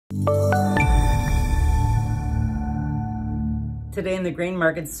Today in the grain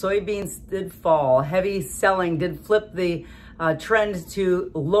markets, soybeans did fall. Heavy selling did flip the trend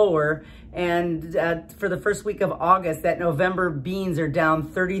to lower. And for the first week of August, that November beans are down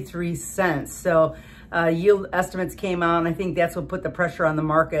 33 cents. So yield estimates came out, and I think that's what put the pressure on the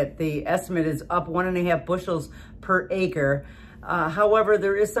market. The estimate is up 1.5 bushels per acre. However,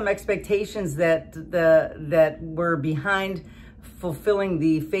 there is some expectations that we're behind fulfilling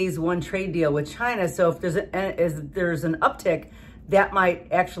the phase 1 trade deal with China. So if there's an uptick, that might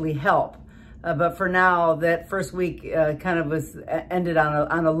actually help. But for now, that first week kind of ended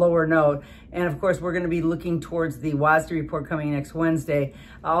on a lower note. And of course, we're going to be looking towards the WASDE report coming next Wednesday,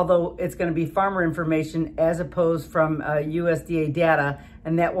 although it's going to be farmer information as opposed from USDA data,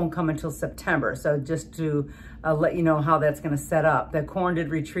 and that won't come until September. So just to let you know how that's going to set up. The corn did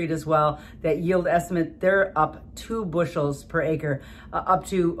retreat as well. That yield estimate, they're up 2 bushels per acre, up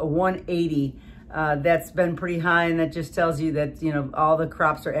to 180. That's been pretty high, and that just tells you that, you know, all the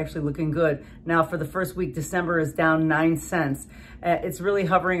crops are actually looking good. Now for the first week, December is down 9 cents. It's really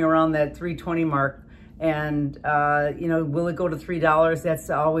hovering around that 3.20 mark. And, you know, will it go to $3?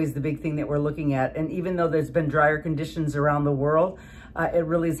 That's always the big thing that we're looking at. And even though there's been drier conditions around the world, it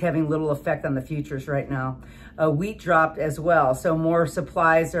really is having little effect on the futures right now. Wheat dropped as well. So more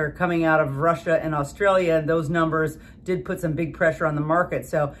supplies are coming out of Russia and Australia. And those numbers did put some big pressure on the market.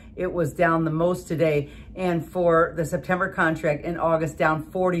 So it was down the most today. And for the September contract in August, down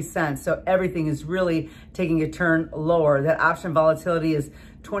 40 cents. So everything is really taking a turn lower. That option volatility is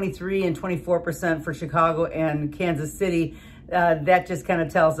 23 and 24% for Chicago and Kansas City. That just kind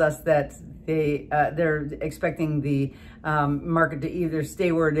of tells us that they're expecting the market to either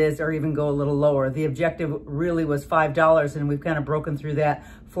stay where it is or even go a little lower. The objective really was $5, and we've kind of broken through that.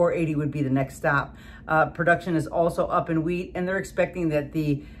 480 would be the next stop. Production is also up in wheat, and they're expecting that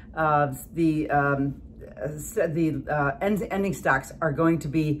the ending stocks are going to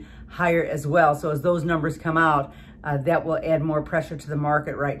be higher as well. So as those numbers come out, that will add more pressure to the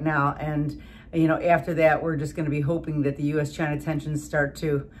market right now. And, you know, after that, we're just going to be hoping that the U.S.-China tensions start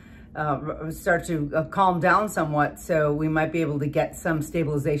to calm down somewhat, so we might be able to get some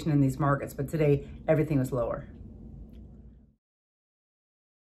stabilization in these markets. But today, everything was lower.